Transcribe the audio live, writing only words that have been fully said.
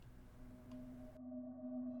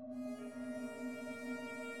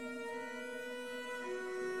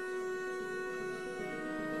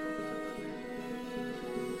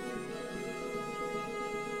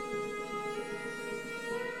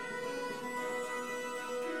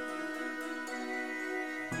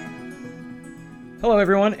Hello,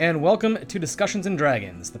 everyone, and welcome to Discussions and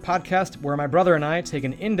Dragons, the podcast where my brother and I take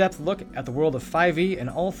an in-depth look at the world of 5e and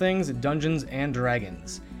all things Dungeons and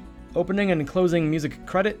Dragons. Opening and closing music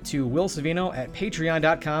credit to Will Savino at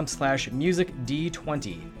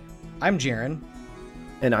patreon.com/musicd20. I'm Jaren.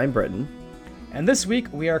 And I'm Britton. And this week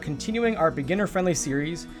we are continuing our beginner-friendly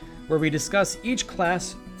series where we discuss each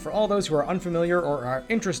class for all those who are unfamiliar or are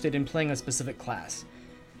interested in playing a specific class.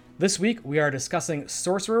 This week, we are discussing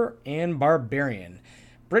Sorcerer and Barbarian.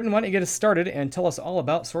 Britton, why don't you get us started and tell us all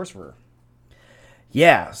about Sorcerer?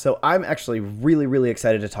 Yeah, so I'm actually really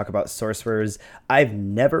excited to talk about Sorcerers. I've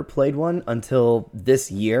never played one until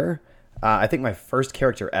this year. I think my first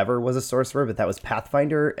character ever was a Sorcerer, but that was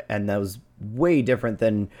Pathfinder, and that was way different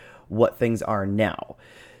than what things are now.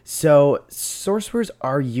 So Sorcerers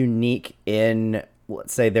are unique in,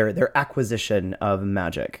 let's say, their acquisition of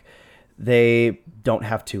magic. They don't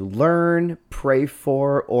have to learn, pray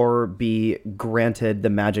for, or be granted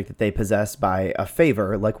the magic that they possess by a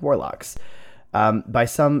favor like warlocks. By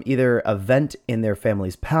some either event in their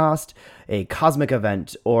family's past, a cosmic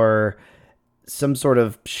event, or some sort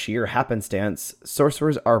of sheer happenstance,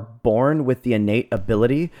 sorcerers are born with the innate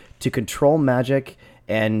ability to control magic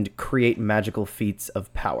and create magical feats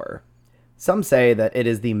of power. Some say that it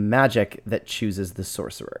is the magic that chooses the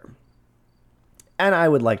sorcerer. And I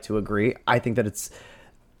would like to agree. I think that it's,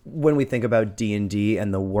 when we think about D&D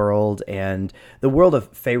and the world of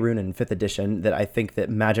Faerun and 5th edition, that I think that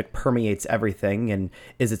magic permeates everything and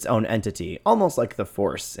is its own entity, almost like the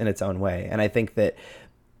Force in its own way. And I think that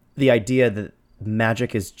the idea that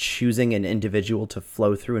magic is choosing an individual to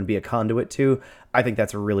flow through and be a conduit to, I think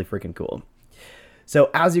that's really freaking cool.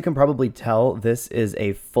 So as you can probably tell, this is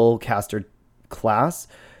a full caster class.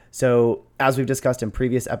 So as we've discussed in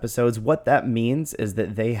previous episodes, what that means is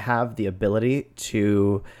that they have the ability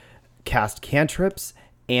to cast cantrips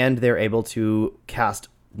and they're able to cast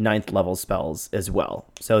 9th level spells as well.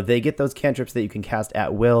 So they get those cantrips that you can cast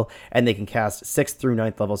at will, and they can cast 6th through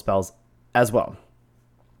 9th level spells as well.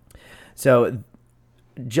 So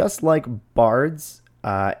just like bards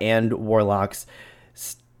and warlocks,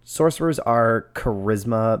 sorcerers are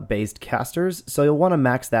charisma-based casters, so you'll want to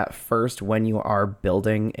max that first when you are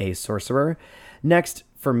building a sorcerer. Next,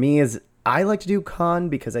 for me, is I like to do con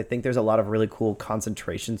because I think there's a lot of really cool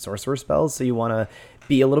concentration sorcerer spells, so you want to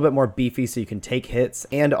be a little bit more beefy so you can take hits,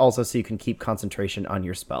 and also so you can keep concentration on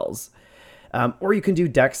your spells. Or you can do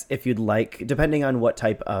dex if you'd like, depending on what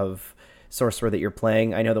type of sorcerer that you're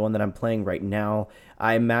playing. I know the one that I'm playing right now,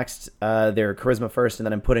 I maxed their charisma first, and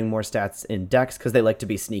then I'm putting more stats in dex because they like to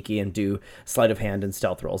be sneaky and do sleight of hand and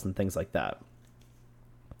stealth rolls and things like that.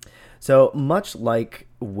 So much like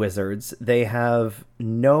wizards, they have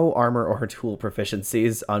no armor or tool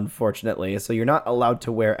proficiencies, unfortunately. So you're not allowed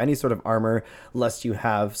to wear any sort of armor lest you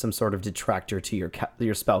have some sort of detractor to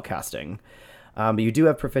your spell casting. But you do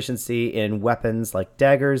have proficiency in weapons like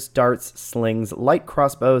daggers, darts, slings, light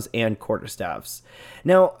crossbows, and quarterstaffs.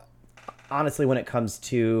 Now, honestly, when it comes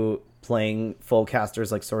to playing full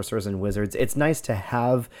casters like sorcerers and wizards, it's nice to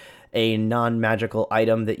have a non-magical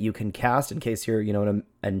item that you can cast in case you're, in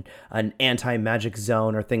an anti-magic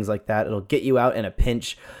zone or things like that. It'll get you out in a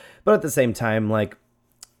pinch. But at the same time, like,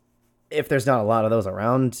 if there's not a lot of those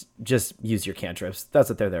around, just use your cantrips. That's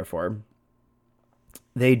what they're there for.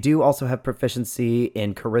 They do also have proficiency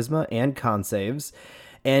in charisma and con saves,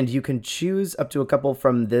 and you can choose up to a couple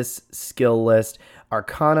from this skill list: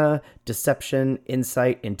 Arcana, Deception,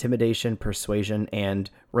 Insight, Intimidation, Persuasion, and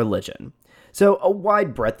Religion. So a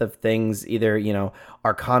wide breadth of things, either,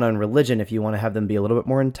 Arcana and Religion if you want to have them be a little bit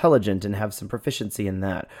more intelligent and have some proficiency in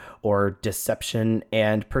that, or Deception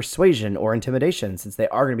and Persuasion or Intimidation, since they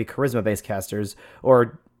are going to be charisma-based casters,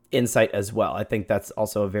 or Insight as well. I think that's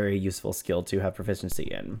also a very useful skill to have proficiency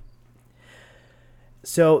in.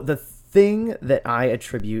 So the thing that I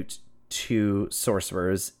attribute to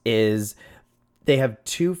sorcerers is they have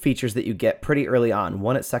two features that you get pretty early on,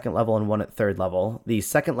 one at 2nd level and one at 3rd level. The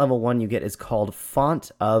 2nd level one you get is called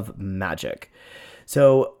Font of Magic.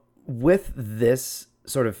 So with this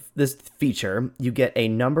feature, you get a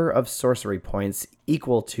number of sorcery points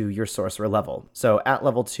equal to your sorcerer level. So at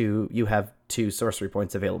level 2, you have 2 sorcery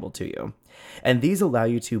points available to you. And these allow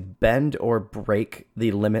you to bend or break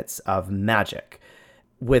the limits of magic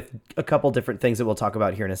with a couple different things that we'll talk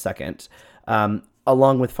about here in a second.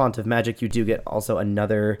 Along with Font of Magic, you do get also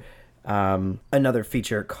another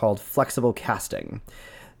feature called Flexible Casting.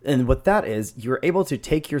 And what that is, you're able to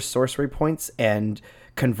take your sorcery points and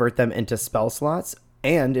convert them into spell slots,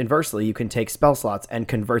 and inversely, you can take spell slots and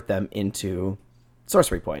convert them into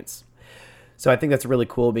sorcery points. So I think that's really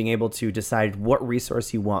cool, being able to decide what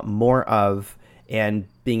resource you want more of and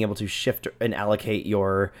being able to shift and allocate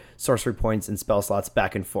your sorcery points and spell slots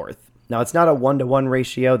back and forth. Now, it's not a 1-to-1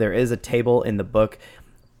 ratio. There is a table in the book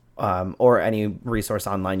or any resource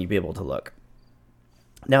online you'd be able to look.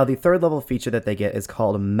 Now, the third level feature that they get is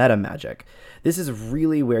called Meta Magic. This is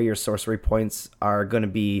really where your sorcery points are going to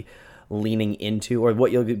be leaning into, or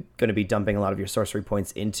what you're going to be dumping a lot of your sorcery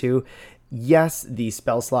points into. Yes, the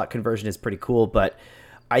spell slot conversion is pretty cool, but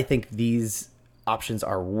I think these options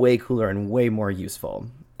are way cooler and way more useful.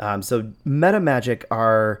 So Meta Magic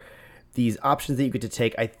are these options that you get to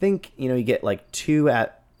take. I think, you get like 2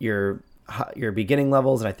 at your beginning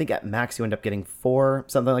levels, and I think at max you end up getting 4,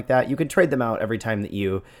 something like that. You can trade them out every time that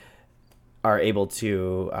you are able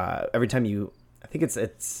to, I think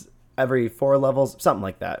it's every 4 levels, something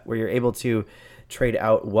like that, where you're able to trade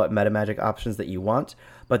out what meta magic options that you want.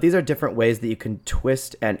 But these are different ways that you can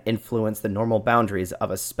twist and influence the normal boundaries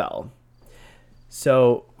of a spell.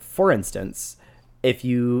 So, for instance, if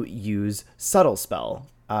you use Subtle Spell,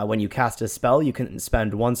 when you cast a spell, you can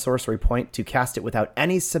spend 1 sorcery point to cast it without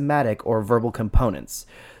any somatic or verbal components.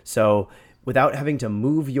 So, without having to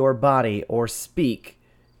move your body or speak,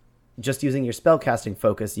 just using your spellcasting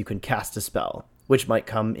focus, you can cast a spell, which might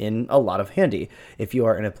come in a lot of handy if you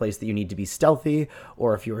are in a place that you need to be stealthy,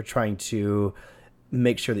 or if you are trying to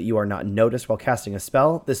make sure that you are not noticed while casting a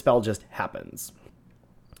spell. The spell just happens.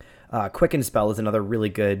 Quicken Spell is another really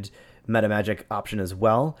good meta magic option as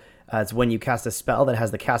well. It's when you cast a spell that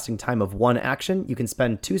has the casting time of 1 action, you can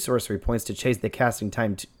spend 2 sorcery points to change the casting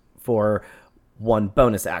time for 1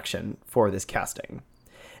 bonus action for this casting.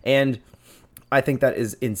 And I think that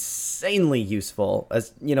is insanely useful,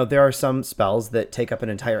 as there are some spells that take up an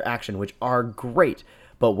entire action, which are great,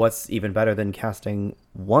 but what's even better than casting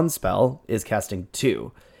 1 spell is casting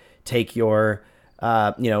 2. Take your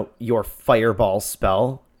fireball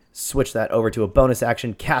spell, switch that over to a bonus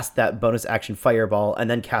action, cast that bonus action fireball, and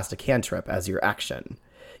then cast a cantrip as your action.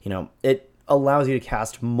 It allows you to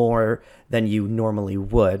cast more than you normally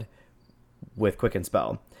would with Quicken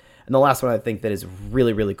Spell. And the last one I think that is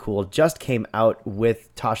really, really cool just came out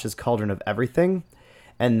with Tasha's Cauldron of Everything,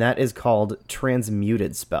 and that is called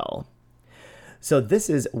Transmuted Spell. So this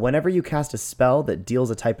is whenever you cast a spell that deals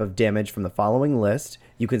a type of damage from the following list,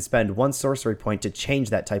 you can spend 1 sorcery point to change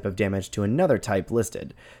that type of damage to another type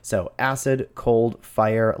listed. So acid, cold,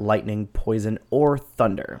 fire, lightning, poison, or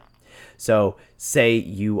thunder. So say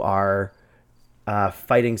you are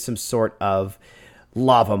fighting some sort of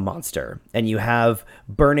lava monster and you have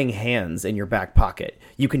Burning Hands in your back pocket.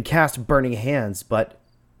 You can cast Burning Hands, but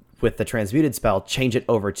with the transmuted spell, change it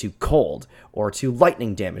over to cold or to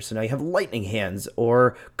lightning damage. So now you have lightning hands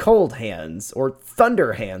or cold hands or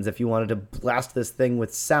thunder hands if you wanted to blast this thing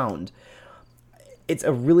with sound. It's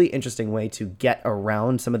a really interesting way to get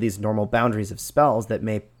around some of these normal boundaries of spells that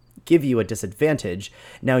may give you a disadvantage.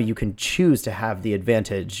 Now you can choose to have the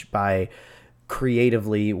advantage by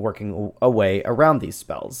creatively working a way around these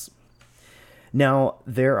spells. Now,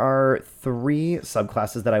 there are 3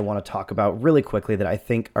 subclasses that I want to talk about really quickly that I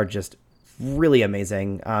think are just really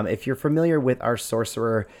amazing. If you're familiar with our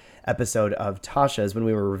Sorcerer episode of Tasha's, when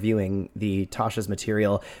we were reviewing the Tasha's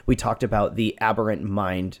material, we talked about the Aberrant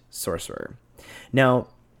Mind Sorcerer. Now,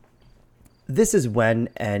 this is when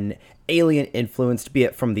an alien influence, be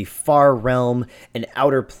it from the far realm, an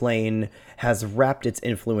outer plane, has wrapped its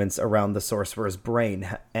influence around the sorcerer's brain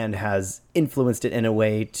and has influenced it in a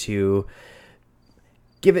way to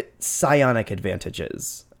give it psionic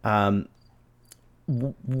advantages. One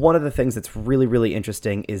of the things that's really, really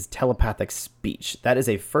interesting is telepathic speech. That is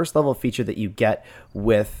a first level feature that you get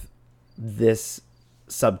with this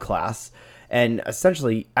subclass. And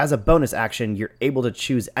essentially, as a bonus action, you're able to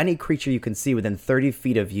choose any creature you can see within 30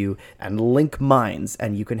 feet of you and link minds,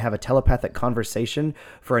 and you can have a telepathic conversation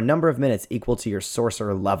for a number of minutes equal to your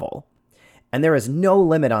sorcerer level. And there is no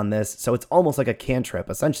limit on this, so it's almost like a cantrip,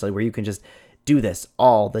 essentially, where you can just do this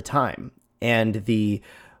all the time. And the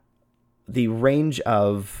range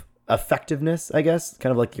of effectiveness, I guess,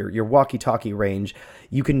 kind of like your walkie-talkie range,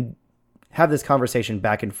 you can have this conversation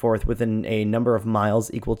back and forth within a number of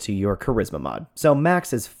miles equal to your charisma mod. So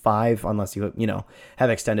max is 5, unless you have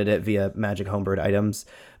extended it via magic homebrewed items.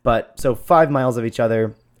 But so 5 miles of each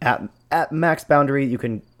other at max boundary, you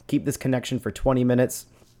can keep this connection for 20 minutes.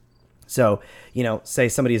 So, say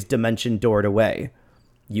somebody's dimension doored away,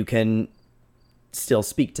 you can still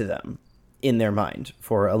speak to them in their mind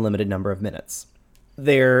for a limited number of minutes.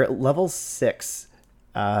 Their level 6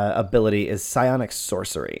 ability is Psionic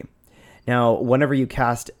Sorcery. Now, whenever you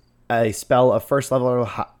cast a spell of first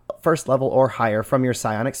level or higher from your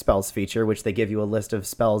Psionic Spells feature, which they give you a list of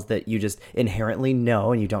spells that you just inherently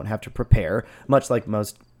know and you don't have to prepare, much like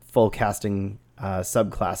most full casting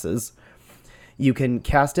subclasses. You can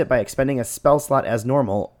cast it by expending a spell slot as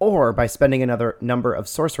normal or by spending another number of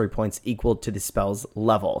sorcery points equal to the spell's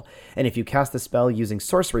level. And if you cast the spell using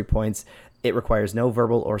sorcery points, it requires no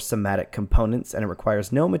verbal or somatic components, and it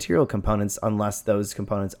requires no material components unless those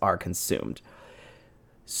components are consumed.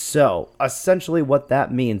 So, essentially what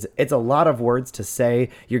that means, it's a lot of words to say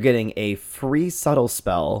you're getting a free subtle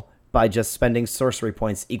spell by just spending sorcery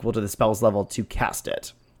points equal to the spell's level to cast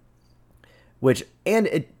it. And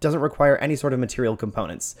it doesn't require any sort of material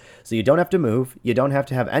components. So you don't have to move, you don't have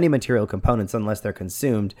to have any material components unless they're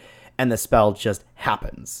consumed, and the spell just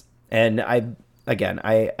happens. And I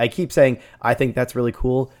keep saying I think that's really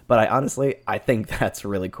cool, but I think that's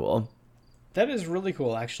really cool. That is really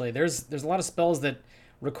cool, actually. There's a lot of spells that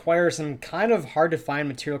require some kind of hard to find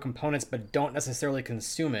material components but don't necessarily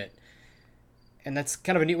consume it. And that's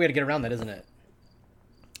kind of a neat way to get around that, isn't it?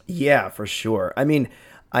 Yeah, for sure. I mean,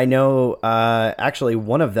 I know actually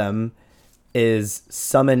one of them is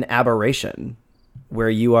Summon Aberration, where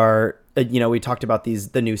you are, we talked about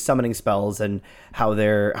the new summoning spells and how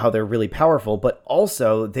they're really powerful, but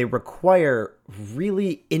also they require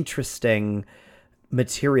really interesting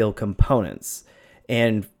material components.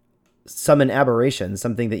 And Summon Aberration,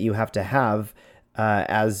 something that you have to have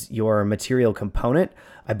as your material component,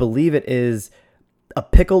 I believe it is a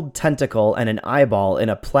pickled tentacle and an eyeball in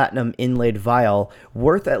a platinum inlaid vial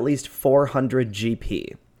worth at least 400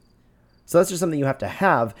 GP. So that's just something you have to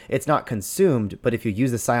have. It's not consumed, but if you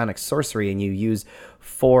use the psionic sorcery and you use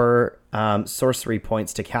 4 sorcery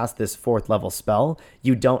points to cast this 4th level spell,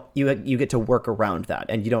 you get to work around that,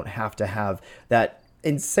 and you don't have to have that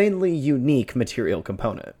insanely unique material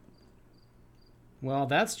component. Well,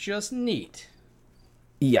 that's just neat.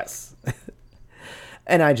 Yes.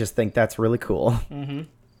 And I just think that's really cool.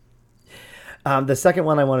 Mm-hmm. The second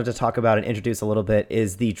one I wanted to talk about and introduce a little bit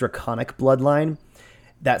is the Draconic Bloodline.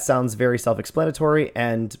 That sounds very self-explanatory,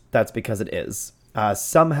 and that's because it is.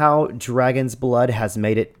 Somehow, dragon's blood has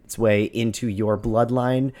made its way into your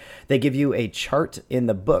bloodline. They give you a chart in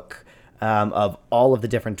the book of all of the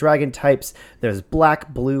different dragon types. There's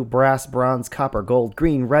black, blue, brass, bronze, copper, gold,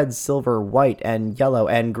 green, red, silver, white, and yellow,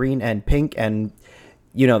 and green, and pink, and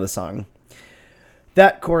you know the song.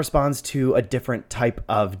 That corresponds to a different type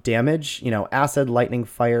of damage, acid, lightning,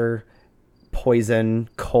 fire, poison,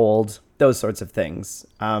 cold, those sorts of things.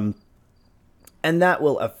 And that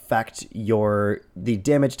will affect the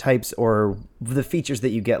damage types or the features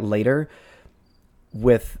that you get later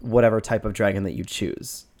with whatever type of dragon that you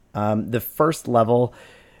choose. The first level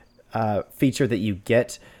feature that you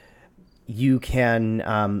get, you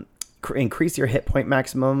can increase your hit point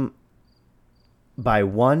maximum by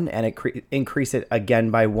 1 and increase it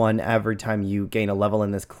again by 1 every time you gain a level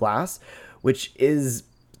in this class, which is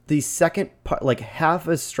the second part, like half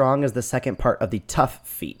as strong as the second part of the tough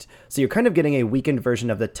feat. So you're kind of getting a weakened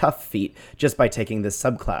version of the tough feat just by taking this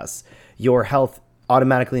subclass. Your health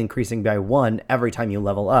automatically increasing by 1 every time you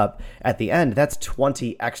level up. At the end, that's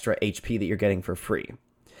 20 extra HP that you're getting for free.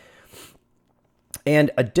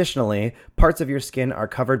 And additionally, parts of your skin are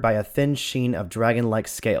covered by a thin sheen of dragon-like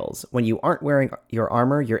scales. When you aren't wearing your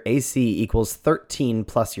armor, your AC equals 13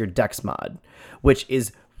 plus your dex mod, which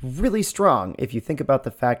is really strong if you think about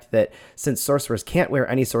the fact that since sorcerers can't wear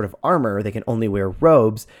any sort of armor, they can only wear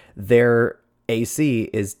robes, their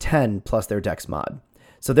AC is 10 plus their dex mod.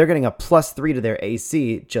 So they're getting a +3 to their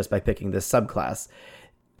AC just by picking this subclass.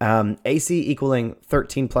 AC equaling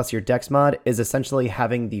 13 plus your dex mod is essentially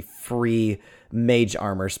having the free mage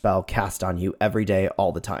armor spell cast on you every day,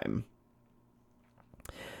 all the time.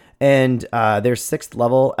 And their 6th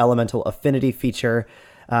level elemental affinity feature.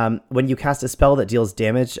 When you cast a spell that deals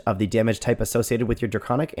damage of the damage type associated with your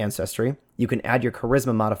draconic ancestry, you can add your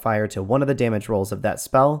charisma modifier to one of the damage rolls of that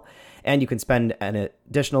spell, and you can spend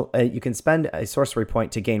a sorcery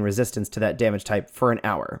point to gain resistance to that damage type for an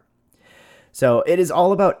hour. So it is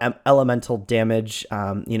all about elemental damage.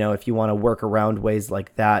 If you want to work around ways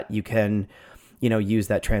like that, you can, use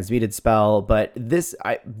that transmuted spell. But this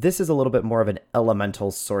is a little bit more of an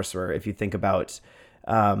elemental sorcerer if you think about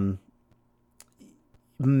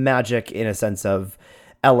magic in a sense of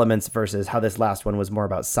elements versus how this last one was more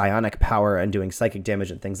about psionic power and doing psychic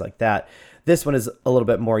damage and things like that. This one is a little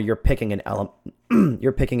bit more you're picking an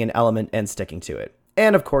element and sticking to it.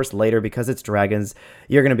 And of course, later, because it's dragons,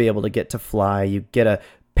 you're going to be able to get to fly. You get a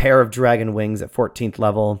pair of dragon wings at 14th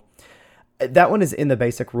level. That one is in the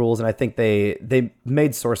basic rules, and I think they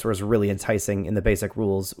made sorcerers really enticing in the basic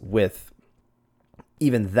rules with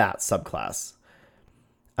even that subclass.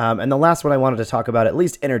 And the last one I wanted to talk about, at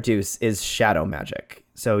least introduce, is shadow magic.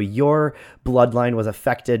 So your bloodline was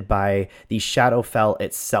affected by the Shadowfell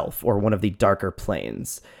itself, or one of the darker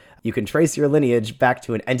planes. You can trace your lineage back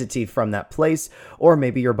to an entity from that place, or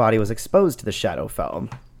maybe your body was exposed to the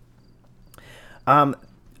Shadowfell.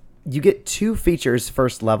 You get 2 features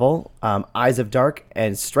first level, Eyes of Dark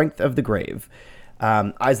and Strength of the Grave.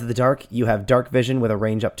 Eyes of the Dark, you have dark vision with a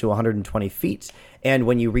range up to 120 feet, and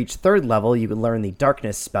when you reach 3rd level, you can learn the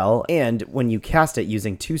Darkness spell, and when you cast it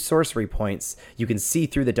using 2 sorcery points, you can see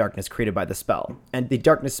through the darkness created by the spell. And the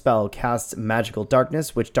Darkness spell casts magical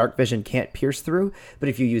darkness, which dark vision can't pierce through, but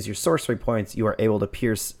if you use your sorcery points, you are able to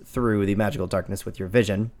pierce through the magical darkness with your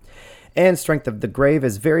vision. And Strength of the Grave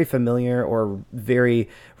is very familiar or very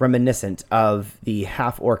reminiscent of the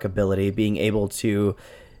half-orc ability, being able to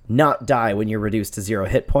not die when you're reduced to 0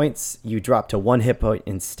 hit points. You drop to 1 hit point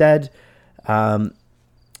instead. And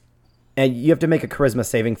you have to make a charisma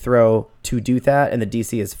saving throw to do that, and the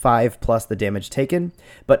DC is 5 plus the damage taken.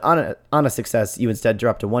 But on a success, you instead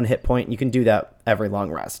drop to 1 hit point. You can do that every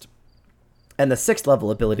long rest. And the 6th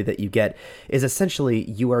level ability that you get is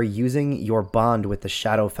essentially you are using your bond with the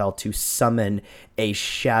Shadowfell to summon a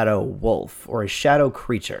shadow wolf or a shadow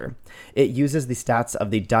creature. It uses the stats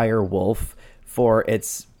of the dire wolf for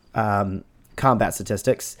its combat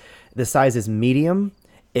statistics. The size is medium,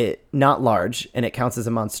 not large, and it counts as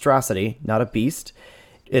a monstrosity, not a beast.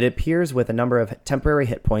 It appears with a number of temporary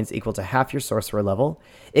hit points equal to half your sorcerer level.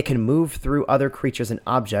 It can move through other creatures and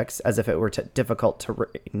objects as if it were difficult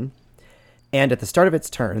terrain. And at the start of its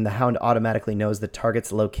turn, the hound automatically knows the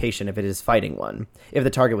target's location if it is fighting one. If the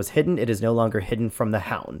target was hidden, it is no longer hidden from the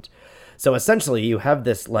hound. So essentially, you have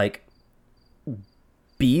this, like,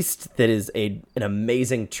 beast that is an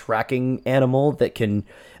amazing tracking animal that can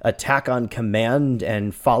attack on command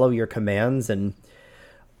and follow your commands. And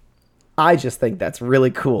I just think that's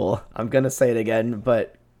really cool. I'm going to say it again,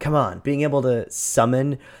 but come on. Being able to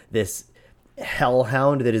summon this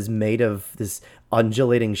hellhound that is made of this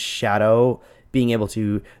undulating shadow, being able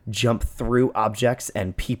to jump through objects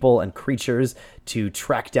and people and creatures to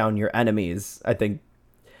track down your enemies. I think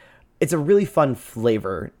it's a really fun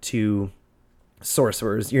flavor to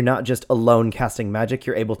sorcerers. You're not just alone casting magic,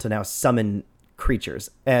 you're able to now summon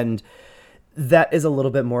creatures. And that is a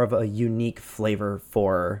little bit more of a unique flavor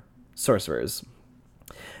for sorcerers.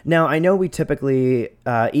 Now, I know we typically,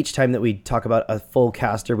 each time that we talk about a full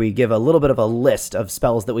caster, we give a little bit of a list of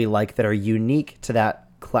spells that we like that are unique to that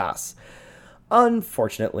class.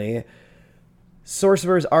 Unfortunately,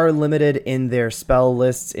 sorcerers are limited in their spell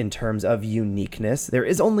lists in terms of uniqueness. There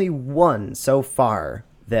is only one so far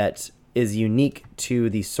that is unique to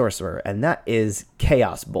the sorcerer, and that is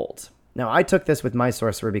Chaos Bolt. Now, I took this with my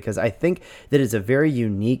sorcerer because I think that it's a very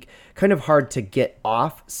unique, kind of hard to get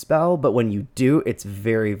off spell, but when you do, it's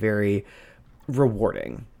very, very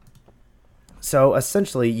rewarding. So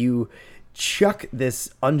essentially, you chuck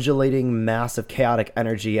this undulating mass of chaotic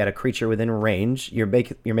energy at a creature within range. You're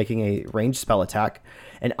making a ranged spell attack,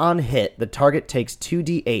 and on hit, the target takes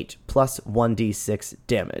 2d8 plus 1d6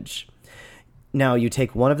 damage. Now, you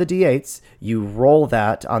take one of the d8s, you roll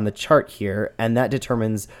that on the chart here, and that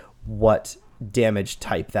determines what damage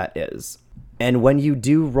type that is. And when you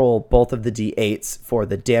do roll both of the d8s for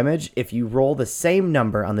the damage, if you roll the same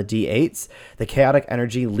number on the d8s, the chaotic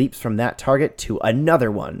energy leaps from that target to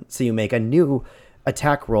another one. So you make a new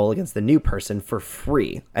attack roll against the new person for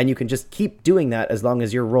free. And you can just keep doing that as long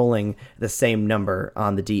as you're rolling the same number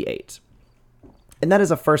on the d8. And that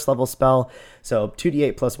is a first level spell, so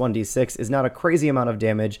 2d8 plus 1d6 is not a crazy amount of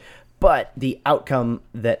damage, but the outcome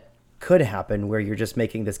that could happen where you're just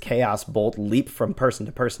making this chaos bolt leap from person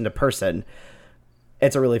to person to person,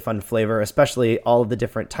 it's a really fun flavor, especially all of the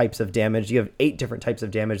different types of damage. You have 8 different types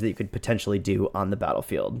of damage that you could potentially do on the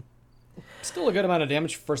battlefield. Still a good amount of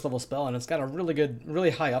damage for first level spell, and it's got a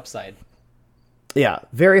really high upside. Yeah,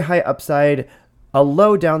 very high upside. A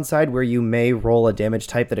low downside where you may roll a damage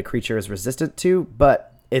type that a creature is resistant to,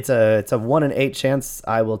 but it's a 1 in 8 chance.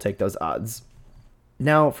 I will take those odds.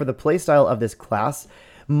 Now, for the playstyle of this class,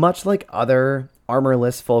 much like other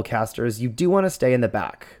armorless full casters, you do want to stay in the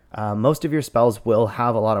back. Most of your spells will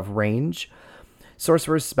have a lot of range.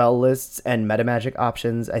 Sorcerer's spell lists and metamagic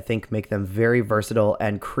options, I think, make them very versatile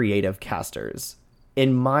and creative casters.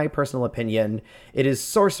 In my personal opinion, it is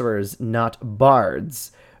sorcerers, not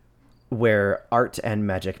bards, where art and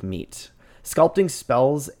magic meet. Sculpting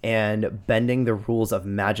spells and bending the rules of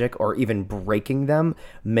magic, or even breaking them,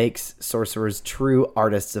 makes sorcerers true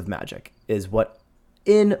artists of magic, is what,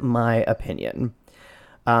 in my opinion.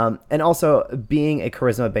 And also, being a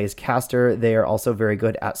charisma-based caster, they are also very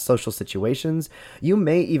good at social situations. You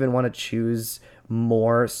may even want to choose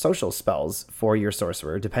more social spells for your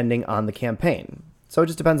sorcerer, depending on the campaign. So it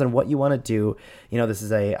just depends on what you want to do. This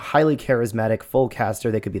is a highly charismatic full caster.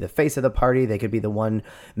 They could be the face of the party. They could be the one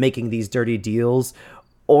making these dirty deals.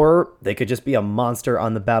 Or they could just be a monster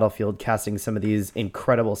on the battlefield casting some of these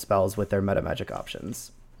incredible spells with their meta magic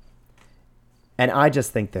options. And I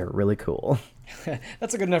just think they're really cool.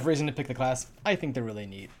 That's a good enough reason to pick the class. I think they're really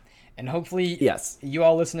neat. And hopefully yes, you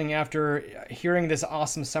all listening after hearing this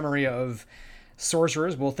awesome summary of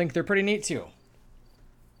sorcerers will think they're pretty neat too.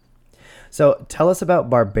 So tell us about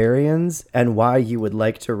barbarians and why you would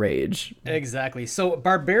like to rage. Exactly. So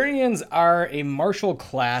barbarians are a martial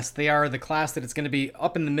class. They are the class that it's going to be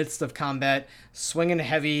up in the midst of combat, swinging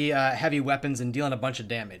heavy weapons and dealing a bunch of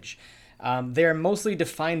damage. They are mostly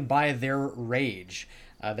defined by their rage.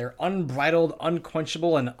 Their unbridled,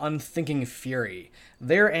 unquenchable, and unthinking fury.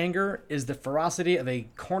 Their anger is the ferocity of a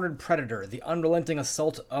cornered predator, the unrelenting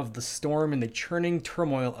assault of the storm, and the churning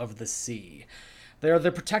turmoil of the sea. They are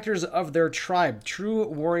the protectors of their tribe, true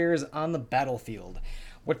warriors on the battlefield.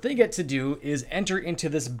 What they get to do is enter into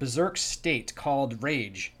this berserk state called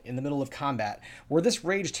rage in the middle of combat, where this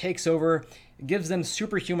rage takes over, gives them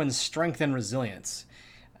superhuman strength and resilience.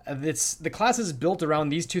 The class is built around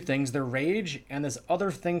these two things, their rage and this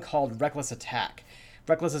other thing called reckless attack.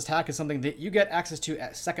 Reckless attack is something that you get access to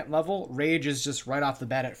at second level. Rage is just right off the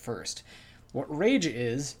bat at first. What rage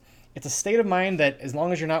is, it's a state of mind that as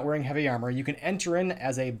long as you're not wearing heavy armor, you can enter in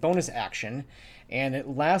as a bonus action, and it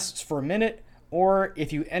lasts for a minute, or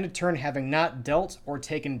if you end a turn having not dealt or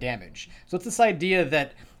taken damage. So it's this idea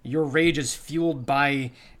that your rage is fueled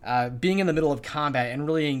by being in the middle of combat and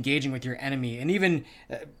really engaging with your enemy, and even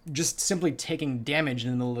just simply taking damage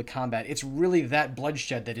in the middle of the combat. It's really that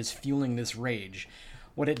bloodshed that is fueling this rage.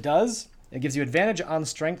 What it does, it gives you advantage on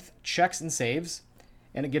strength checks and saves,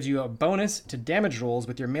 and it gives you a bonus to damage rolls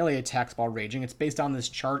with your melee attacks while raging. It's based on this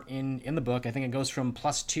chart in the book. I think it goes from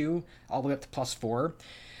 +2 all the way up to +4.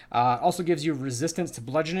 Also gives you resistance to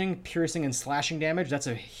bludgeoning, piercing, and slashing damage. That's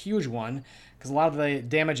a huge one, because a lot of the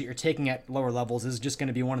damage that you're taking at lower levels is just going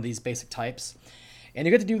to be one of these basic types. And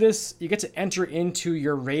you get to do this, you get to enter into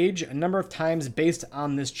your rage a number of times based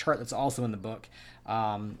on this chart that's also in the book.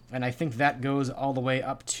 And I think that goes all the way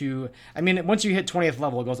up to, once you hit 20th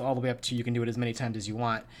level, it goes all the way up to, you can do it as many times as you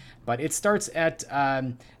want. But it starts at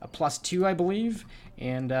a +2, I believe,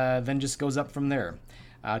 and then just goes up from there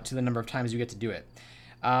to the number of times you get to do it.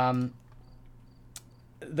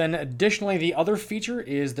 Then additionally, the other feature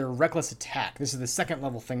is their reckless attack. This is the second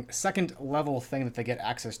level thing that they get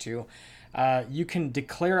access to. You can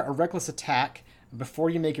declare a reckless attack before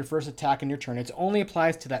you make your first attack in your turn. It only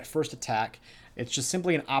applies to that first attack. It's just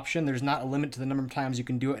simply an option. There's not a limit to the number of times you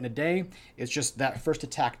can do it in a day. It's just that first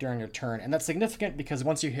attack during your turn. And that's significant because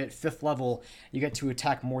once you hit 5th level, you get to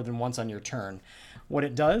attack more than once on your turn. What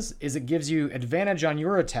it does is it gives you advantage on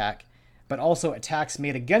your attack, but also attacks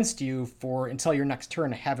made against you for until your next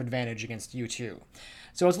turn have advantage against you too.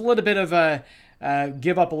 So it's a little bit of a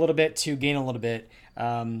give up a little bit to gain a little bit.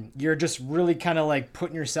 You're just really kind of like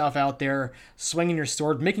putting yourself out there, swinging your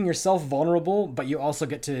sword, making yourself vulnerable, but you also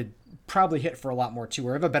get to probably hit for a lot more too,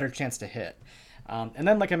 or have a better chance to hit. And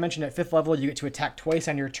then, like I mentioned, at 5th level, you get to attack twice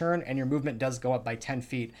on your turn, and your movement does go up by 10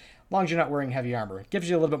 feet, as long as you're not wearing heavy armor. It gives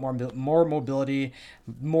you a little bit more mobility,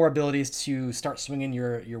 more abilities to start swinging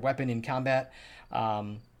your weapon in combat.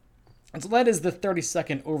 And so that is the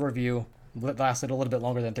 30-second overview. That lasted a little bit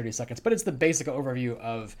longer than 30 seconds, but it's the basic overview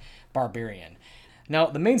of Barbarian. Now,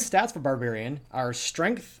 the main stats for Barbarian are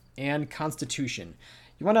strength and constitution.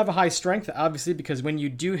 You want to have a high strength, obviously, because when you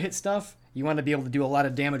do hit stuff, you want to be able to do a lot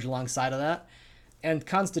of damage alongside of that. And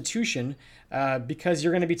constitution, because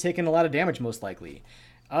you're going to be taking a lot of damage most likely.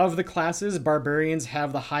 Of the classes, Barbarians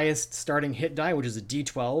have the highest starting hit die, which is a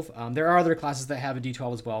D12. There are other classes that have a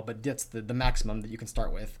D12 as well, but that's the maximum that you can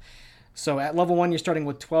start with. So at level 1, you're starting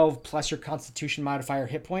with 12 plus your constitution modifier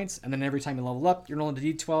hit points, and then every time you level up, you're rolling a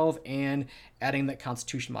D12 and adding that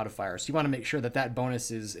constitution modifier. So you want to make sure that that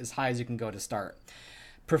bonus is as high as you can go to start.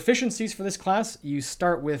 Proficiencies for this class, you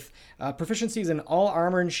start with proficiencies in all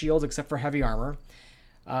armor and shields except for heavy armor.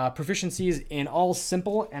 Proficiencies in all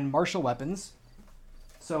simple and martial weapons.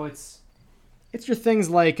 So it's your things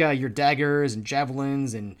like your daggers and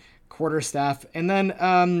javelins and quarterstaff, and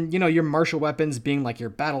then your martial weapons being like your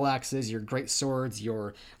battle axes, your great swords,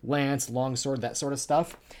 your lance, longsword, that sort of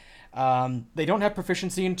stuff. They don't have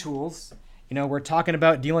proficiency in tools. We're talking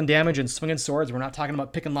about dealing damage and swinging swords. We're not talking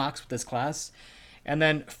about picking locks with this class. And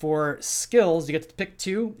then for skills, you get to pick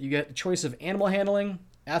 2. You get a choice of animal handling,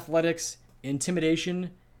 athletics,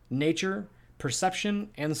 intimidation, nature,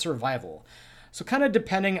 perception, and survival. So kind of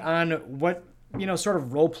depending on what sort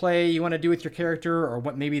of role play you want to do with your character, or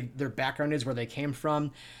what maybe their background is, where they came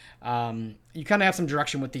from. you kind of have some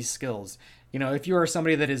direction with these skills. If you are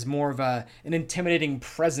somebody that is more of an intimidating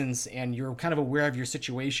presence and you're kind of aware of your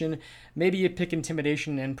situation, maybe you pick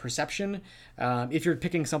intimidation and perception. If you're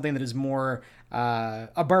picking something that is more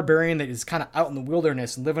a barbarian that is kind of out in the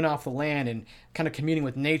wilderness, living off the land and kind of communing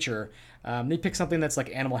with nature, you pick something that's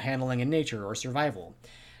like animal handling and nature or survival.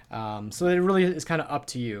 So it really is kind of up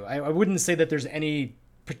to you. I wouldn't say that there's any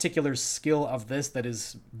particular skill of this that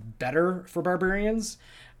is better for barbarians.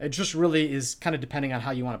 It just really is kind of depending on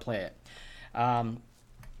how you want to play it.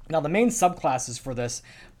 Now, the main subclasses for this,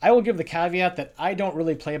 I will give the caveat that I don't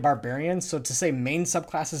really play barbarian, so to say main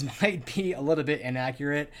subclasses might be a little bit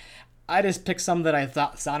inaccurate. I just picked some that I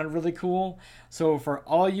thought sounded really cool. So for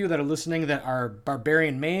all you that are listening that are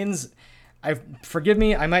barbarian mains, forgive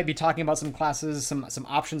me, I might be talking about some classes, some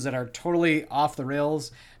options that are totally off the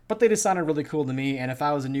rails, but they just sounded really cool to me, and if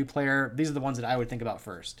I was a new player, these are the ones that I would think about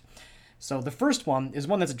first. So the first one is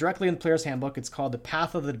one that's directly in the player's handbook. It's called the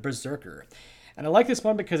Path of the Berserker. And I like this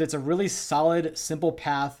one because it's a really solid, simple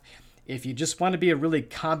path. If you just want to be a really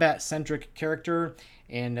combat-centric character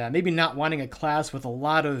and maybe not wanting a class with a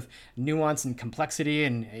lot of nuance and complexity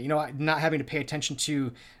and, not having to pay attention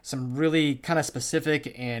to some really kind of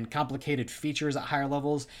specific and complicated features at higher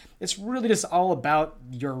levels, it's really just all about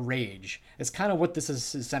your rage. It's kind of what this is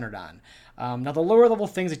centered on. Now, the lower level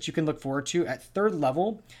things that you can look forward to at third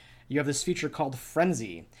level, you have this feature called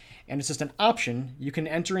Frenzy, and it's just an option. You can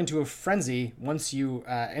enter into a frenzy once you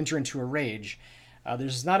enter into a rage.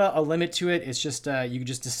 There's not a limit to it. It's just you can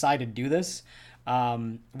just decide to do this.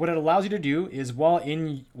 What it allows you to do is while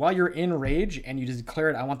you're in rage and you just declare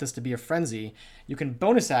it, I want this to be a frenzy, you can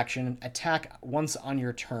bonus action attack once on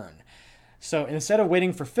your turn. So instead of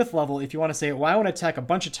waiting for 5th level, if you want to say, well, I want to attack a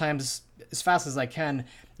bunch of times as fast as I can,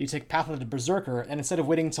 you take Path of the Berserker, and instead of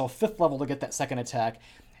waiting until 5th level to get that second attack,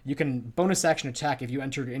 you can bonus action attack if you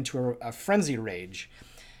enter into a frenzy rage.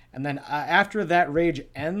 And then after that rage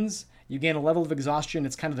ends, you gain a level of exhaustion.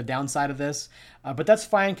 It's kind of the downside of this, but that's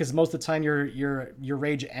fine because most of the time your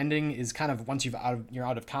rage ending is kind of once you're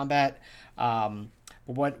out of combat.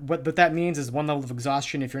 What that means is 1 level of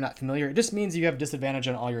exhaustion. If you're not familiar, it just means you have disadvantage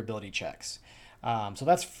on all your ability checks. So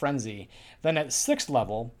that's frenzy. Then at 6th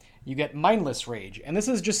level, you get mindless rage, and this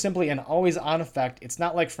is just simply an always-on effect. It's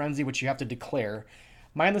not like frenzy, which you have to declare.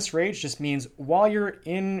 Mindless rage just means while you're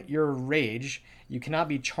in your rage, you cannot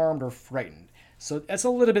be charmed or frightened. So that's a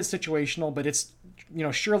little bit situational, but it's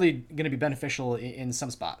surely going to be beneficial in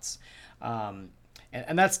some spots. And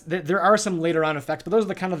there are some later on effects, but those are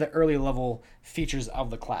the kind of the early level features of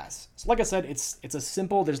the class. So like I said, it's a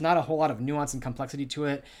simple. There's not a whole lot of nuance and complexity to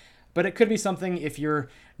it, but it could be something if you're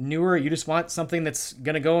newer, you just want something that's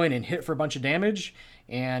going to go in and hit for a bunch of damage,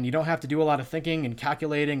 and you don't have to do a lot of thinking and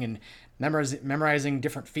calculating and memorizing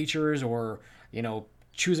different features or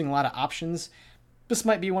choosing a lot of options. This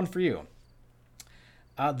might be one for you.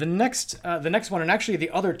 The next one, and actually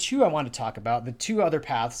the other two I want to talk about, the two other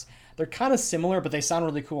paths, they're kind of similar, but they sound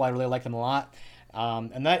really cool. I really like them a lot.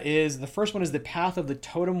 And that is, the first one is the Path of the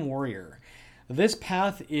Totem Warrior. This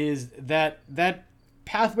path is that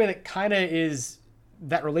pathway that kind of is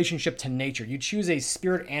that relationship to nature. You choose a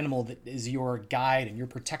spirit animal that is your guide and your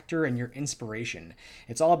protector and your inspiration.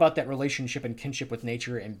 It's all about that relationship and kinship with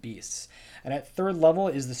nature and beasts. And at 3rd level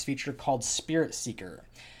is this feature called Spirit Seeker.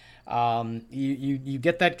 You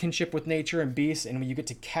get that kinship with nature and beasts, and you get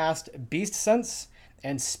to cast Beast Sense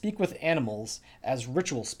and Speak with Animals as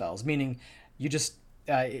ritual spells, meaning you just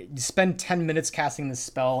you spend 10 minutes casting this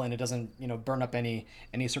spell and it doesn't burn up any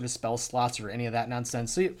sort of spell slots or any of that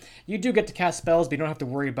nonsense. So you do get to cast spells, but you don't have to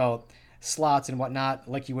worry about slots and whatnot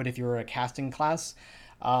like you would if you were a casting class.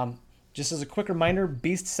 Just as a quick reminder,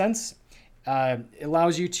 Beast Sense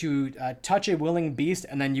allows you to touch a willing beast,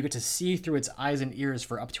 and then you get to see through its eyes and ears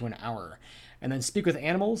for up to an hour. And then Speak with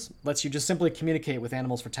Animals lets you just simply communicate with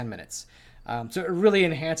animals for 10 minutes. So it really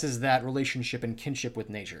enhances that relationship and kinship with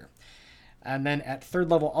nature. And then at 3rd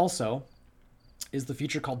level also is the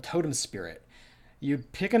feature called Totem Spirit. You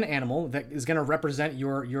pick an animal that is going to represent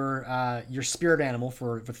your spirit animal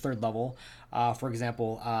for 3rd level. For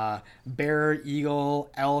example, bear, eagle,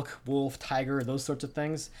 elk, wolf, tiger, those sorts of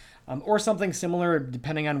things. Or something similar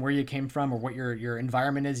depending on where you came from or what your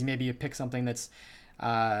environment is. Maybe you pick something that's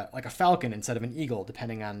like a falcon instead of an eagle,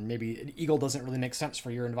 depending on maybe an eagle doesn't really make sense for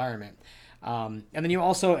your environment. And then you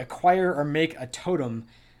also acquire or make a totem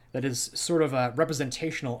that is sort of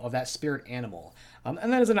representational of that spirit animal. And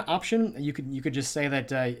then as an option, you could just say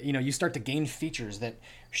that you start to gain features that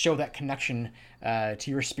show that connection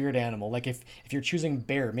to your spirit animal. Like if you're choosing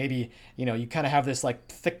bear, maybe you kind of have this like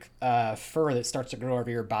thick fur that starts to grow over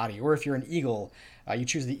your body. Or if you're an eagle, you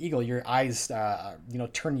choose the eagle, your eyes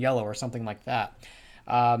turn yellow or something like that.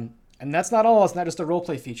 And that's not all. It's not just a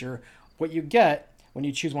roleplay feature. What you get when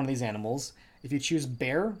you choose one of these animals, if you choose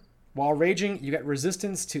bear, while raging, you get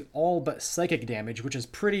resistance to all but psychic damage, which is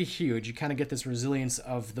pretty huge. You kind of get this resilience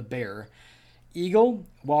of the bear. Eagle,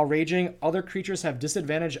 while raging, other creatures have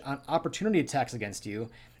disadvantage on opportunity attacks against you.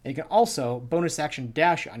 And you can also bonus action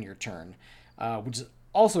dash on your turn, which is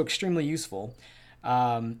also extremely useful.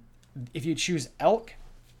 If you choose elk,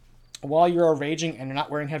 while you're raging and you're not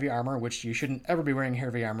wearing heavy armor, which you shouldn't ever be wearing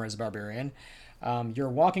heavy armor as a barbarian, your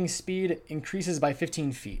walking speed increases by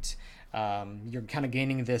 15 feet. You're kind of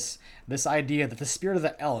gaining this idea that the spirit of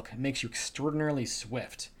the elk makes you extraordinarily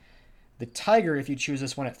swift. The tiger, if you choose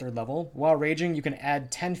this one at 3rd level, while raging, you can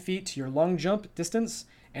add 10 feet to your long jump distance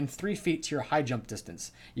and 3 feet to your high jump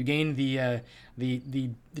distance. You gain the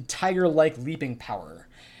tiger-like leaping power.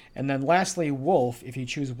 And then lastly, wolf, if you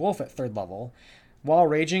choose wolf at 3rd level, while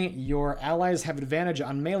raging, your allies have advantage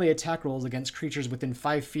on melee attack rolls against creatures within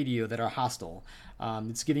 5 feet of you that are hostile.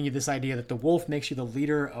 It's giving you this idea that the wolf makes you the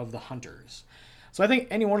leader of the hunters. So I think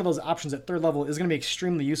any one of those options at 3rd level is going to be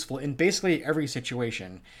extremely useful in basically every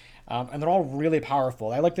situation. And they're all really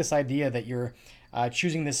powerful. I like this idea that you're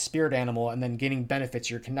choosing this spirit animal and then gaining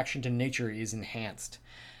benefits. Your connection to nature is enhanced.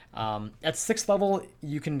 At 6th level,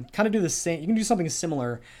 you can kind of do the same. You can do something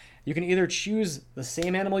similar. You can either choose the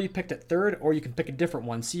same animal you picked at 3rd, or you can pick a different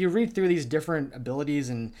one. So you read through these different abilities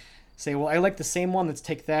and say, well, I like the same one, let's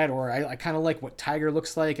take that, or I kind of like what tiger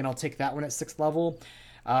looks like, and I'll take that one at 6th level.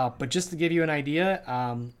 But just to give you an idea,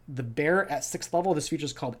 the bear at 6th level, this feature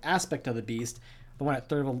is called Aspect of the Beast. The one at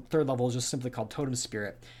 3rd level is just simply called Totem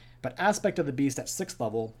Spirit. But Aspect of the Beast at 6th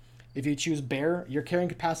level, if you choose bear, your carrying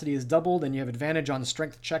capacity is doubled, and you have advantage on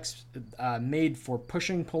strength checks made for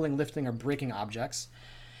pushing, pulling, lifting, or breaking objects.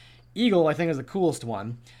 Eagle, I think, is the coolest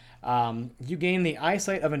one. You gain the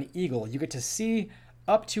eyesight of an eagle. You get to see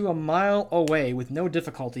up to a mile away with no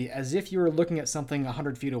difficulty, as if you were looking at something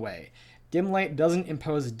 100 feet away. Dim light doesn't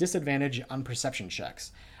impose disadvantage on perception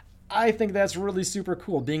checks. I think that's really super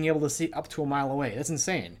cool, being able to see up to a mile away. That's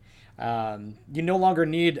insane. You no longer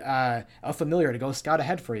need a familiar to go scout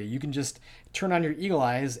ahead for you. You can just turn on your eagle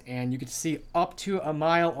eyes and you get to see up to a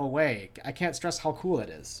mile away. I can't stress how cool it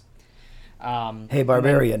is. Hey,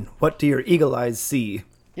 Barbarian, what do your eagle eyes see?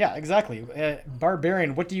 Yeah, exactly.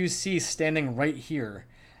 Barbarian, what do you see standing right here?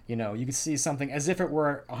 You can see something as if it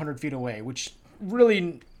were 100 feet away, which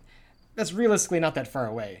really, that's realistically not that far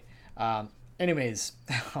away. Anyways,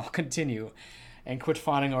 I'll continue and quit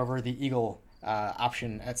fawning over the eagle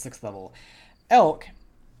option at 6th level. Elk,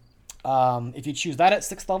 if you choose that at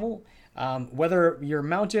 6th level, whether you're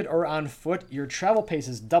mounted or on foot, your travel pace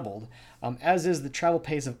is doubled, as is the travel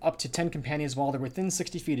pace of up to 10 companions while they're within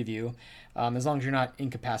 60 feet of you, as long as you're not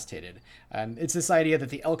incapacitated. It's this idea that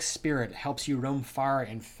the elk spirit helps you roam far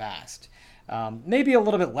and fast. Maybe a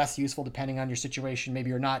little bit less useful depending on your situation.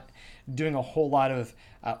 Maybe you're not doing a whole lot of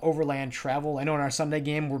overland travel. I know in our Sunday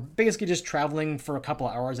game, we're basically just traveling for a couple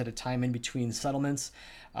of hours at a time in between settlements.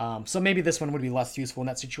 So maybe this one would be less useful in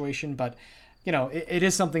that situation, but it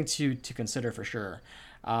is something to consider for sure.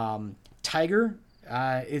 Tiger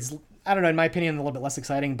is, I don't know, in my opinion, a little bit less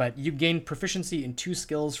exciting, but you gain proficiency in 2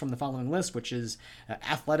 skills from the following list, which is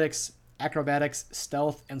athletics, acrobatics,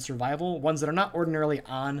 stealth, and survival, ones that are not ordinarily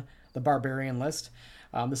on the barbarian list.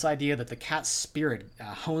 This idea that the cat's spirit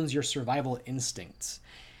hones your survival instincts.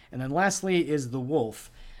 And then lastly is the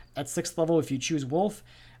wolf. At 6th level, if you choose wolf,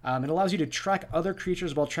 it allows you to track other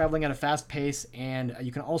creatures while traveling at a fast pace, and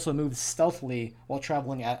you can also move stealthily while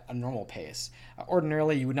traveling at a normal pace.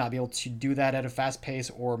 Ordinarily, you would not be able to do that at a fast pace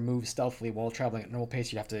or move stealthily while traveling at normal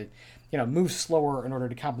pace. You'd have to, move slower in order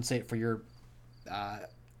to compensate for your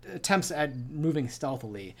attempts at moving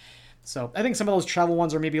stealthily. So I think some of those travel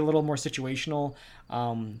ones are maybe a little more situational,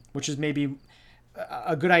 which is maybe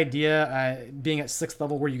a good idea, being at 6th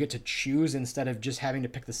level where you get to choose instead of just having to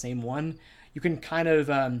pick the same one. You can kind of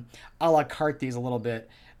a la carte these a little bit.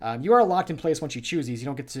 You are locked in place once you choose these. You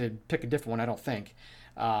don't get to pick a different one, I don't think.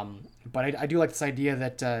 But I do like this idea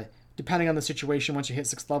that depending on the situation, once you hit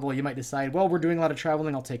 6th level, you might decide, well, we're doing a lot of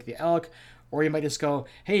traveling, I'll take the elk. Or you might just go,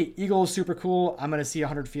 hey, eagle is super cool. I'm going to see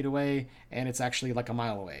 100 feet away, and it's actually like a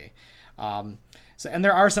mile away. And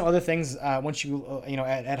there are some other things once you,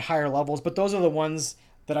 at higher levels, but those are the ones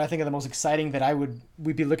that I think are the most exciting that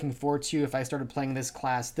we'd be looking forward to if I started playing this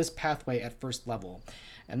class, this pathway at 1st level.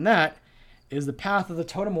 and that is the path of the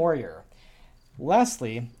Totem Warrior.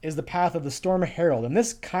 Lastly is the path of the Storm Herald, and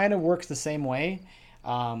this kind of works the same way,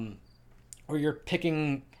 where you're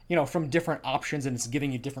picking, from different options and it's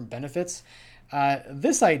giving you different benefits.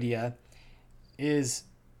 This idea is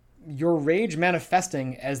your rage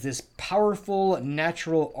manifesting as this powerful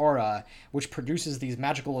natural aura which produces these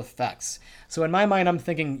magical effects. So in my mind, I'm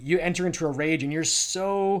thinking you enter into a rage and you're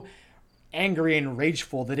so angry and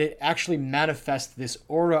rageful that it actually manifests this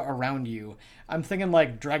aura around you. I'm thinking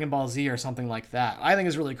like Dragon Ball Z or something like that. I think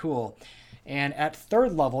is really cool. And at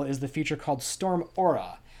 3rd level is the feature called Storm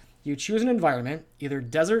Aura. You choose an environment, either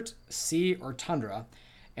desert, sea, or tundra,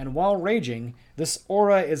 and while raging, this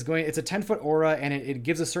aura it's a 10-foot aura, and it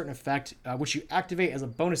gives a certain effect, which you activate as a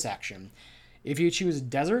bonus action. If you choose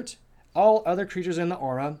desert, all other creatures in the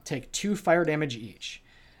aura take 2 fire damage each.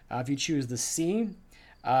 If you choose the sea,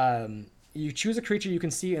 you choose a creature you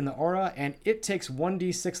can see in the aura, and it takes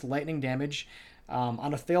 1d6 lightning damage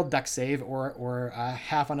on a failed dex save or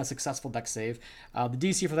half on a successful dex save. The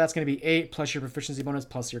DC for that's going to be 8 plus your proficiency bonus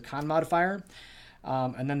plus your con modifier.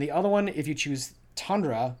 And then the other one, if you choose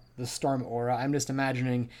Tundra, the Storm Aura, I'm just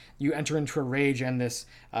imagining you enter into a rage and this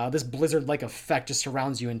blizzard-like effect just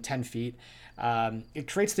surrounds you in 10 feet.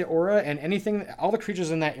 It creates the aura, and all the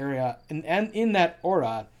creatures in that area and in that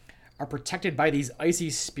aura are protected by these icy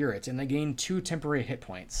spirits, and they gain 2 temporary hit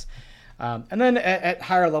points. And then at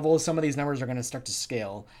higher levels, some of these numbers are going to start to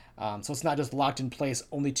scale. So it's not just locked in place,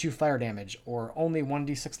 only 2 fire damage, or only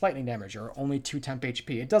 1d6 lightning damage, or only 2 temp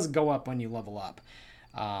HP. It does go up when you level up.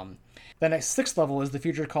 Then at 6th level is the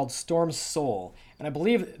feature called Storm Soul. And I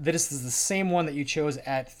believe that this is the same one that you chose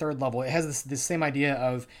at 3rd level. It has this same idea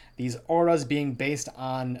of these auras being based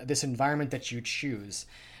on this environment that you choose.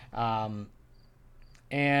 And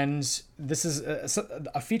this is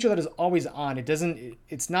a feature that is always on.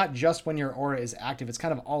 It's not just when your aura is active. It's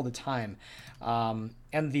kind of all the time.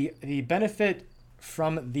 And the benefit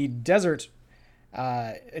from the desert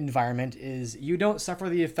environment is you don't suffer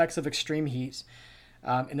the effects of extreme heat.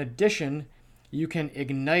 In addition, you can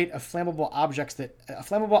ignite a flammable object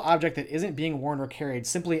that isn't being worn or carried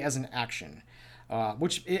simply as an action,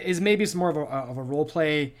 which is maybe some more of a role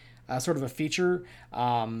play sort of a feature.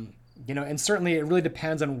 And certainly it really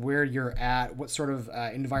depends on where you're at, what sort of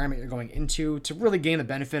environment you're going into to really gain the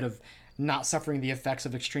benefit of not suffering the effects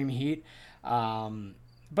of extreme heat.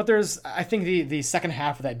 But I think the second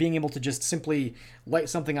half of that, being able to just simply light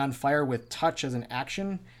something on fire with touch as an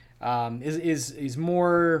action, is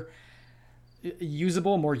more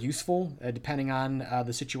usable, more useful, depending on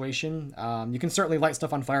the situation. You can certainly light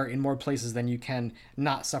stuff on fire in more places than you can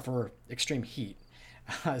not suffer extreme heat,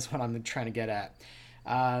 is what I'm trying to get at.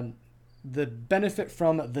 The benefit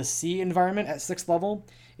from the sea environment at 6th level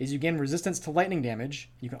is you gain resistance to lightning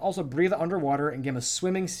damage. You can also breathe underwater and gain a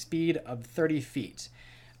swimming speed of 30 feet.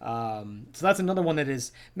 So that's another one that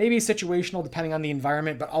is maybe situational depending on the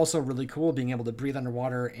environment, but also really cool. Being able to breathe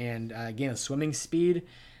underwater and gain a swimming speed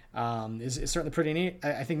is certainly pretty neat.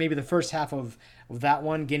 I think maybe the first half of that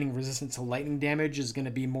one, gaining resistance to lightning damage, is going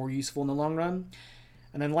to be more useful in the long run.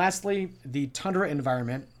 And then lastly, the tundra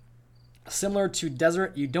environment. Similar to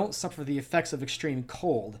desert, you don't suffer the effects of extreme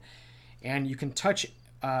cold, and you can touch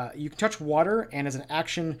water, and as an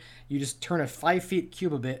action, you just turn a 5 feet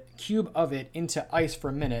cube of it into ice for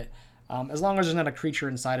a minute, as long as there's not a creature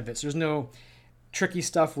inside of it. So there's no tricky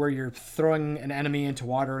stuff where you're throwing an enemy into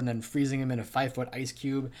water and then freezing him in a 5-foot ice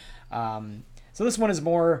cube. So this one is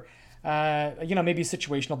more, maybe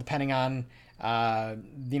situational depending on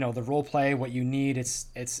the role play, what you need. It's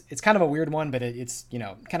kind of a weird one, but it's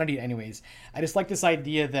kind of neat anyways. I just like this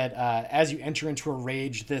idea that as you enter into a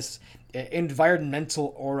rage, this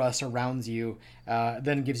environmental aura surrounds you,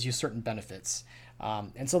 then gives you certain benefits.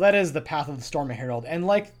 And so that is the path of the Storm Herald. And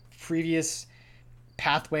like previous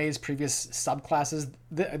pathways, previous subclasses,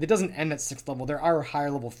 it doesn't end at 6th level. There are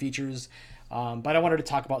higher level features, but I wanted to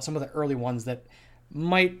talk about some of the early ones that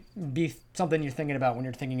might be something you're thinking about when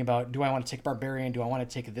you're thinking about, do I want to take Barbarian? Do I want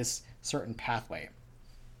to take this certain pathway?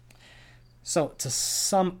 So to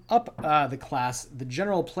sum up the class, the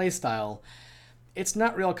general playstyle, it's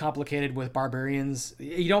not real complicated with Barbarians.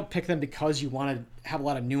 You don't pick them because you want to have a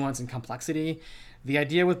lot of nuance and complexity. The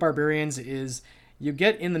idea with Barbarians is you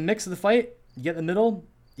get in the mix of the fight, you get in the middle,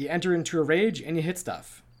 you enter into a rage, and you hit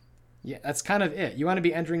stuff. Yeah, that's kind of it. You want to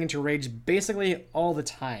be entering into rage basically all the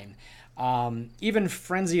time. Even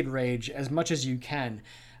frenzied rage as much as you can,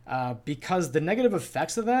 because the negative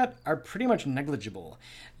effects of that are pretty much negligible.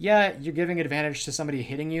 Yeah, you're giving advantage to somebody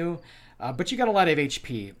hitting you, but you got a lot of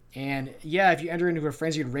HP. And yeah, if you enter into a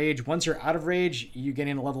frenzied rage, once you're out of rage, you get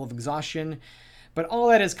in a level of exhaustion. But all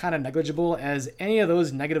that is kind of negligible, as any of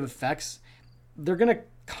those negative effects, they're going to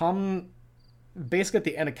come basically at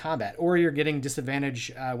the end of combat, or you're getting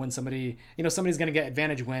disadvantage when somebody's going to get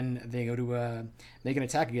advantage when they go to make an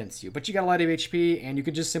attack against you. But you got a lot of HP, and you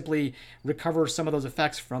can just simply recover some of those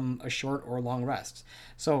effects from a short or long rest.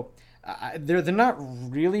 So they're not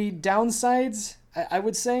really downsides, I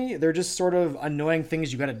would say. They're just sort of annoying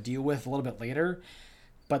things you got to deal with a little bit later.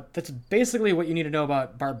 But that's basically what you need to know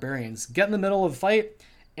about Barbarians. Get in the middle of a fight,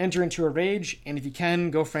 enter into a rage, and if you can,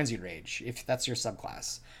 go Frenzied Rage, if that's your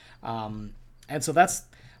subclass. And so that's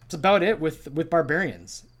about it with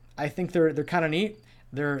Barbarians. I think they're kind of neat.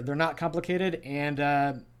 They're not complicated,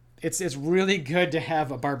 and it's really good to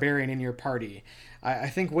have a Barbarian in your party. I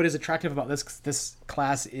think what is attractive about this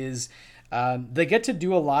class is they get to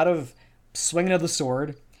do a lot of swinging of the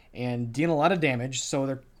sword and dealing a lot of damage. So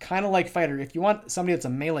they're kind of like Fighter. If you want somebody that's a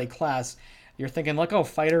melee class, you're thinking like, oh,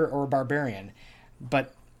 Fighter or Barbarian.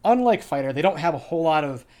 But unlike Fighter, they don't have a whole lot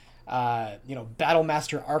of Battle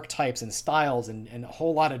Master archetypes and styles and a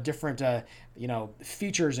whole lot of different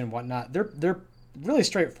features and whatnot. They're really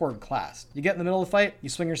straightforward class. You get in the middle of the fight, you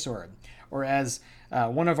swing your sword. Or as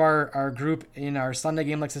one of our group in our Sunday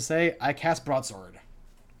game likes to say, I cast broadsword.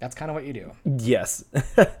 That's kind of what you do. Yes.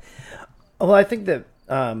 Well, I think that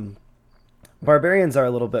Barbarians are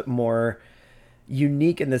a little bit more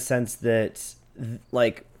unique in the sense that,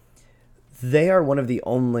 like, they are one of the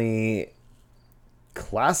only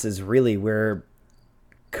classes, really, where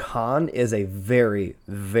con is a very,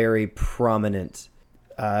 very prominent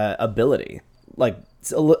ability. Like,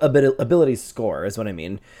 ability score is what I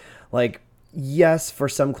mean. Like, yes, for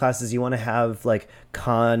some classes you want to have, like,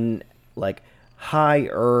 con, like,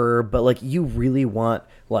 higher, but, like, you really want,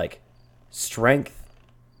 like, strength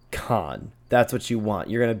con. That's what you want.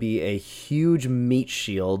 You're going to be a huge meat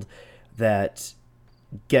shield that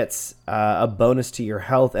gets a bonus to your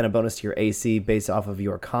health and a bonus to your AC based off of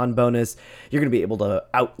your con bonus. You're going to be able to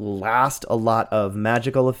outlast a lot of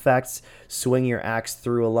magical effects, swing your axe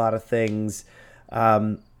through a lot of things.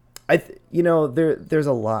 There's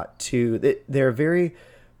a lot to. They're very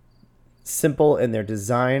simple in their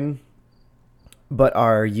design, but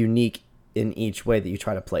are unique in each way that you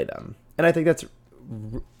try to play them. And I think that's.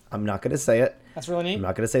 I'm not going to say it. That's really neat. I'm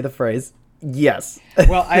not going to say the phrase. Yes.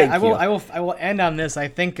 Well, I will end on this. I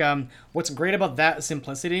think what's great about that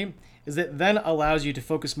simplicity is it then allows you to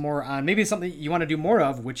focus more on maybe something you want to do more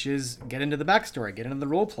of, which is get into the backstory, get into the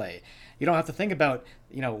role play. You don't have to think about,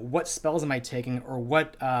 what spells am I taking, or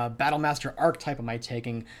what Battle Master archetype am I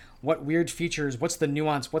taking, what weird features, what's the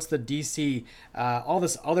nuance, what's the DC, all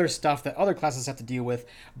this other stuff that other classes have to deal with.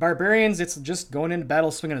 Barbarians, it's just going into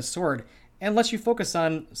battle swinging a sword, and lets you focus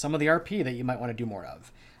on some of the RP that you might want to do more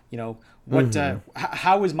of.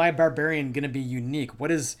 How is my Barbarian going to be unique? What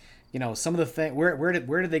is, some of the things,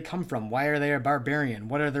 where did they come from? Why are they a Barbarian?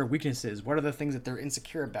 What are their weaknesses? What are the things that they're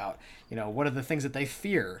insecure about? What are the things that they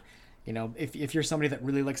fear? If you're somebody that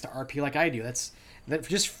really likes to RP like I do, that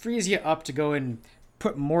just frees you up to go and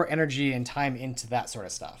put more energy and time into that sort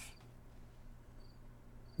of stuff.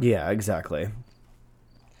 Yeah, exactly.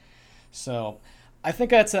 So I think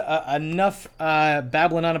that's enough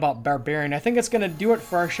babbling on about Barbarian. I think that's going to do it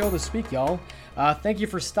for our show this week, y'all. Thank you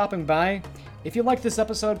for stopping by. If you liked this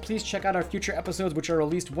episode, please check out our future episodes, which are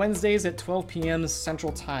released Wednesdays at 12 p.m.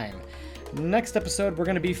 Central Time. Next episode, we're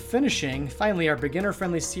going to be finishing, finally, our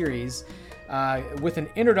beginner-friendly series with an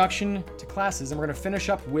introduction to classes, and we're going to finish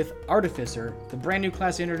up with Artificer, the brand new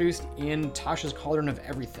class introduced in Tasha's Cauldron of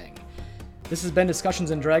Everything. This has been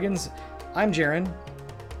Discussions and Dragons. I'm Jaren.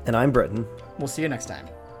 And I'm Britton. We'll see you next time.